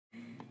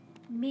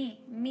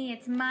Me,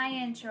 it's my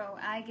intro.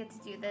 I get to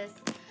do this.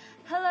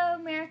 Hello,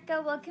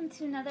 America. Welcome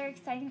to another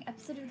exciting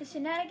episode of the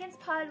Shenanigans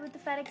Pod with the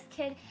FedEx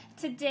Kid.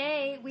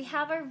 Today, we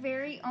have our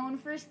very own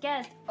first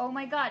guest. Oh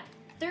my god,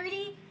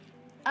 30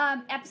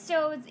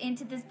 episodes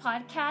into this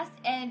podcast,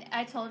 and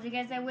I told you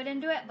guys I wouldn't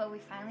do it, but we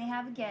finally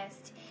have a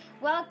guest.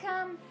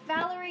 Welcome,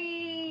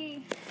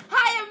 Valerie.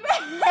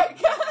 Hi,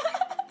 America.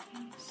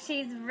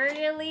 She's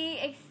really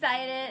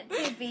excited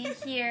to be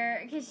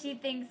here because she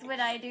thinks what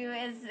I do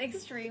is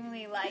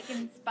extremely,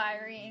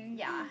 inspiring.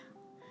 Yeah.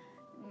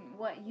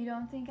 What, you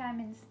don't think I'm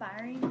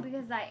inspiring?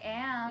 Because I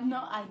am. No,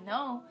 I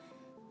know.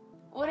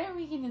 What are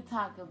we going to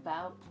talk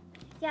about?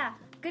 Yeah,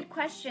 good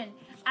question.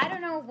 I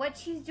don't know what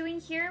she's doing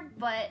here,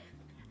 but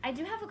I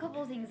do have a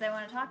couple of things I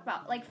want to talk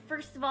about.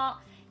 First of all,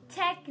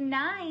 Tech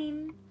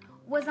N9ne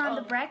was on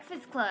The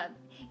Breakfast Club.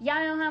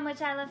 Y'all know how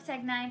much I love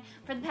Tech N9ne.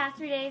 For the past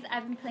 3 days,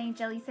 I've been playing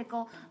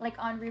Jellysicle,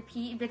 on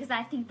repeat, because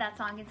I think that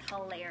song is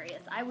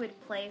hilarious. I would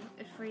play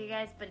it for you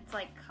guys, but it's,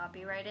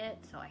 copyrighted,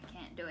 so I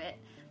can't do it.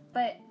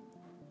 But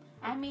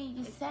I mean,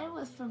 you said it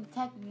was from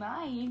Tech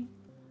N9ne.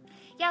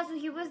 Yeah, so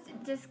he was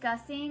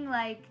discussing,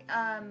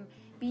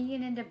 being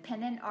an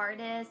independent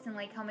artist and,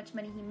 how much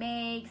money he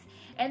makes.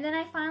 And then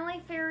I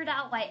finally figured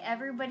out why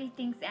everybody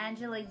thinks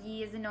Angela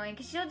Yee is annoying.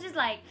 Because she'll just,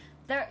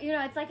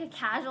 it's like a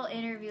casual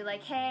interview.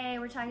 Hey,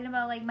 we're talking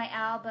about, my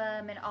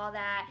album and all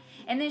that.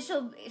 And then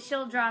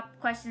she'll drop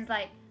questions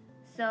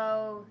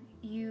so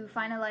you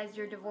finalized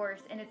your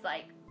divorce. And it's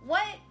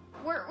what?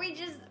 Were we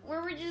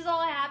just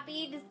all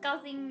happy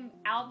discussing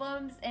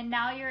albums, and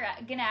now you're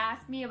gonna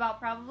ask me about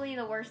probably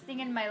the worst thing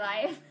in my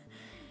life?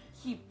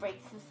 He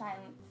breaks the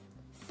silence.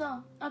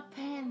 So,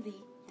 apparently,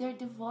 they're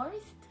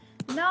divorced?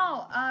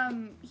 No,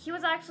 he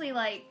was actually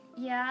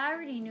yeah, I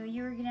already knew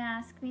you were gonna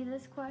ask me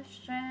this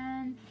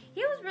question.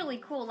 He was really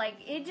cool.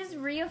 It just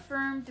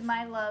reaffirmed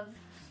my love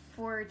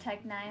for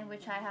Tech N9ne,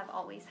 which I have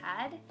always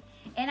had.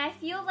 And I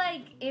feel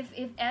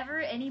if ever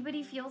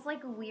anybody feels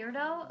like a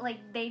weirdo,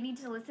 they need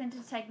to listen to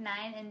Tech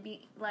N9ne and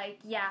be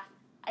yeah,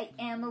 I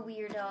am a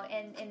weirdo,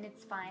 and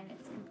it's fine.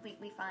 It's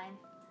completely fine.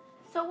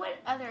 So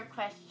what other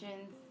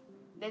questions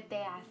did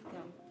they ask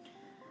him?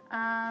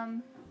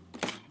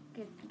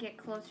 Get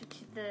closer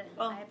to the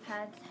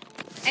iPad.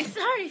 I'm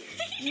sorry.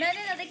 No,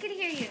 they could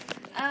hear you.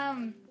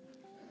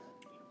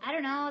 I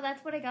don't know.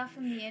 That's what I got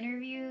from the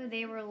interview.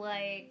 They were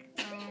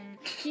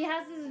he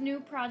has this new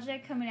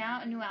project coming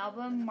out, a new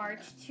album,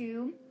 March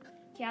 2.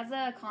 He has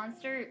a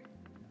concert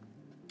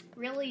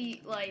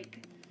really,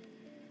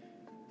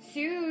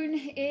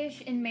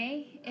 soon-ish in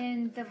May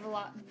in the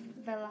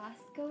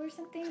Velasco or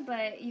something.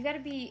 But you gotta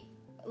be,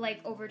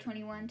 over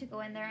 21 to go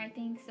in there, I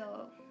think.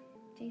 So,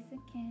 Jason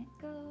can't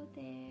go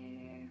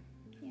there.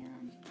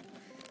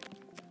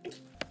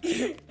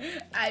 Yeah.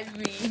 I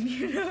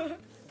mean,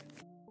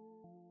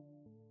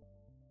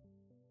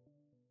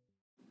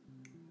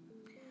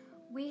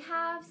 We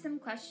have some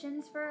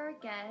questions for our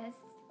guests.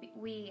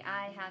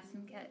 I have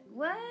some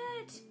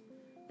what?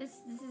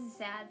 This is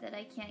sad that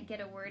I can't get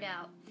a word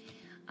out.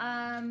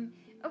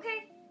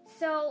 Okay,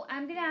 so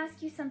I'm gonna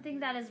ask you something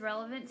that is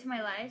relevant to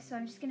my life. So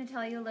I'm just gonna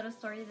tell you a little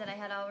story that I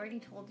had already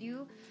told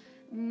you.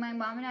 My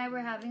mom and I were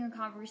having a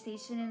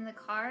conversation in the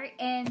car,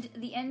 and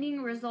the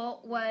ending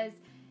result was,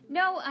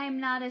 no, I'm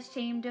not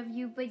ashamed of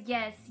you, but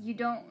yes, you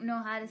don't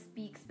know how to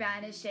speak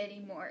Spanish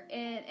anymore.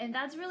 And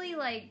that's really,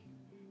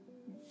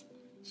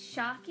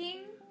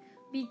 shocking,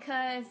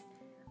 because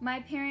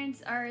my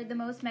parents are the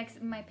most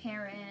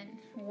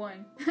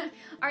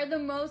are the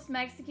most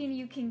Mexican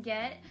you can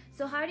get.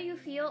 So how do you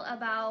feel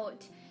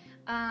about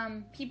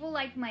people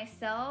like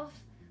myself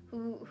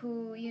who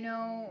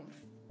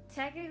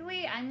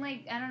technically I'm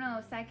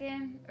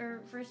second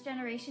or first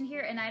generation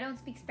here, and I don't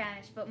speak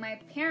Spanish, but my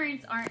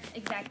parents aren't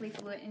exactly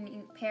fluent,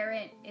 and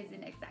parent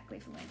isn't exactly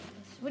fluent.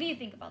 What do you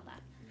think about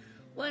that?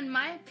 Well, in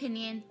my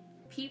opinion,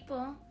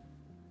 people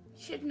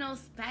should know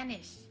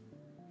Spanish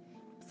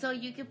so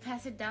you can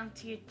pass it down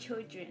to your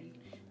children.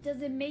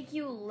 Does it make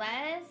you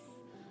less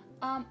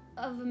of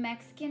a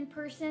Mexican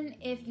person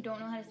if you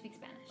don't know how to speak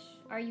Spanish?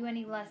 Are you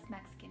any less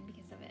Mexican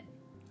because of it?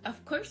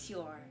 Of course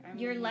you are.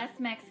 You're less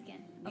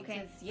Mexican. Okay.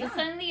 Because, yeah. So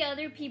suddenly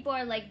other people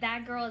are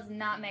that girl is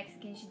not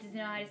Mexican. She doesn't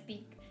know how to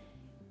speak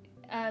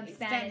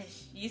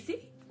Spanish. You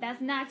see? That's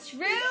not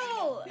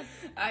true.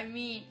 I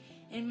mean,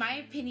 in my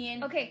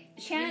opinion,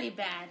 it's really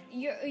bad.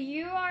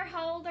 You are,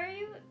 how old are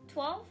you?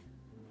 12?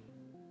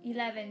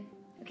 11.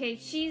 Okay,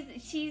 she's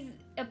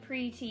a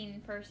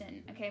preteen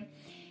person, okay?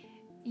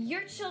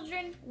 Your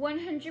children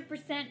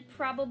 100%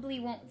 probably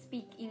won't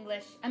speak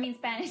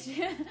Spanish.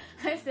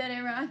 I said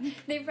it wrong.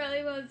 They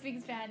probably won't speak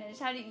Spanish.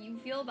 How do you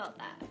feel about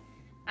that?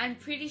 I'm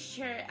pretty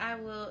sure I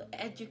will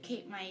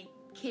educate my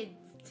kids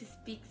to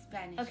speak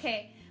Spanish.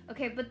 Okay,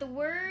 but the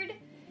word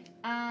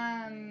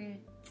mapeador,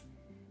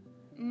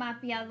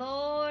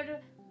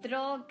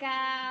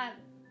 droga,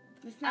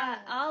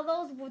 all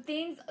those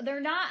things,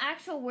 they're not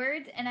actual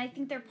words, and I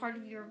think they're part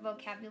of your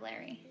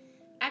vocabulary.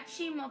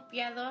 Actually,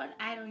 mopeador,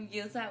 I don't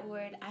use that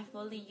word. I've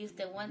only used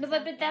it once. No,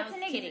 but I that's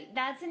was kidding.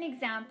 that's an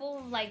example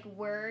of like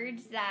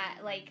words that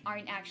like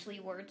aren't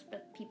actually words,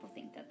 but people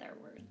think that they're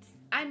words.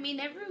 I mean,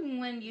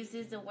 everyone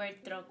uses the word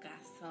troca,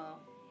 so.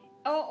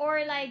 Oh,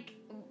 or like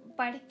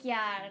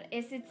parquear.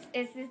 Es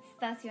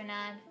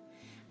estacionar.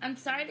 I'm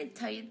sorry to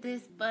tell you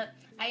this, but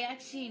I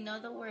actually know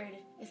the word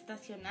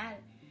estacionar.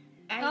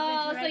 I even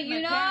Oh, so correct you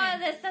my know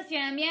parents. the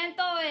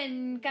estacionamiento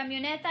and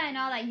camioneta and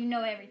all that. You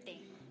know everything.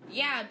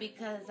 Yeah,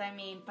 because I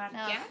mean,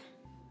 parquear.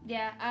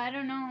 Yeah, I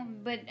don't know,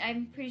 but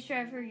I'm pretty sure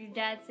I've heard your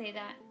dad say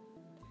that.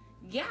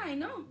 Yeah, I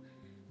know.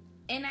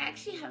 And I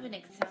actually have an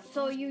example.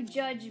 So you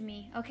judge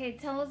me. Okay,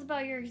 tell us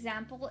about your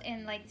example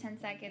in like 10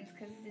 seconds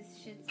because this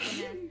shit's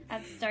gonna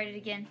have to start it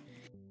again.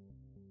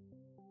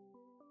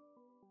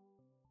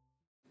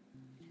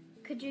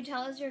 Could you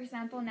tell us your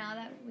example now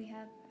that we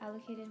have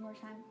allocated more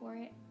time for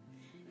it?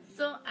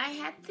 So I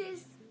had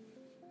this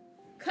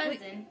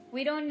cousin.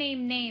 We don't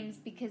name names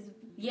because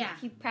Yeah.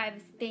 we keep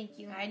privacy. Thank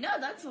you. I know,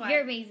 that's why.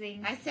 You're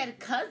amazing. I said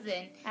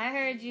cousin. I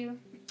heard you.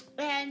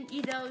 And,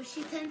 you know,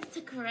 she tends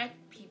to correct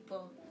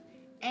people.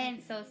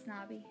 And So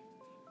snobby.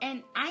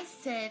 And I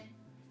said,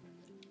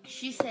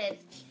 she said,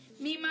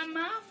 mi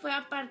mamá fue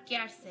a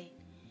parquearse.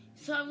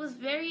 So I was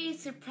very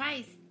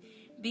surprised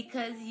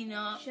because, you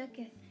know,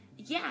 Shooketh.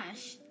 yeah,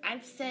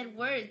 I've said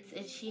words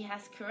and she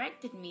has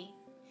corrected me.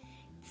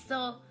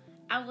 So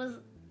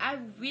I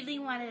really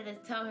wanted to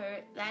tell her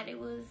that it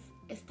was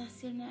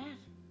estacionar.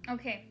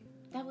 Okay.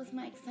 That was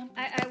my example.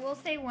 I will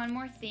say one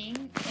more thing.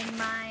 In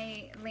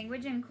my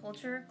language and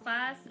culture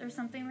class or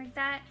something like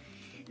that,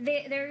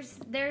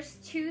 there's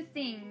two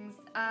things.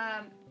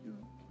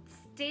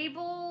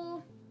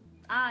 Stable.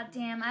 I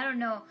don't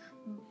know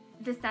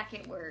the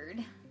second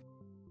word.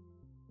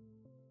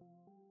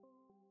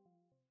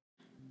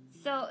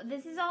 So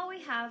this is all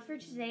we have for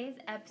today's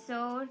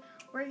episode.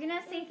 We're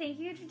gonna say thank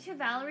you to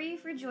Valerie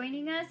for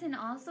joining us, and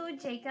also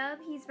Jacob.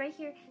 He's right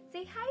here.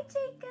 Say hi,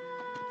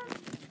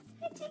 Jacob.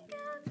 Hi,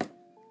 Jacob.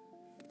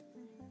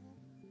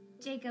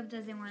 Jacob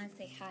doesn't want to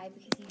say hi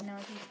because he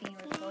knows he's being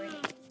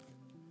recorded.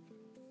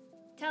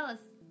 Tell us.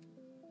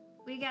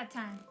 We got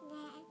time.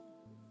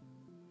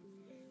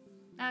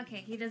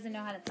 Okay, he doesn't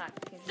know how to talk.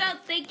 So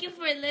thank you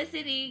for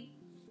listening.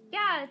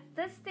 Yeah,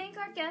 let's thank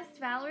our guest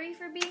Valerie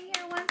for being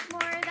here once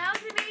more. That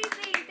was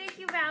amazing. Thank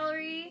you,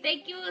 Valerie.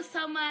 Thank you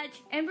so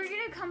much. And we're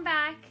gonna come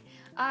back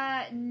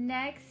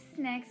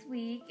next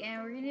week,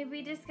 and we're gonna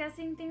be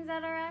discussing things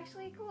that are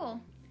actually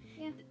cool.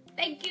 Yeah.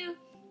 Thank you.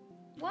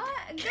 What?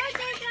 Good,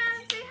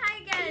 Jacob. Say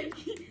hi again.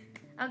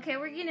 Okay,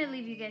 we're gonna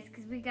leave you guys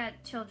because we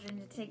got children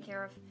to take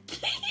care of.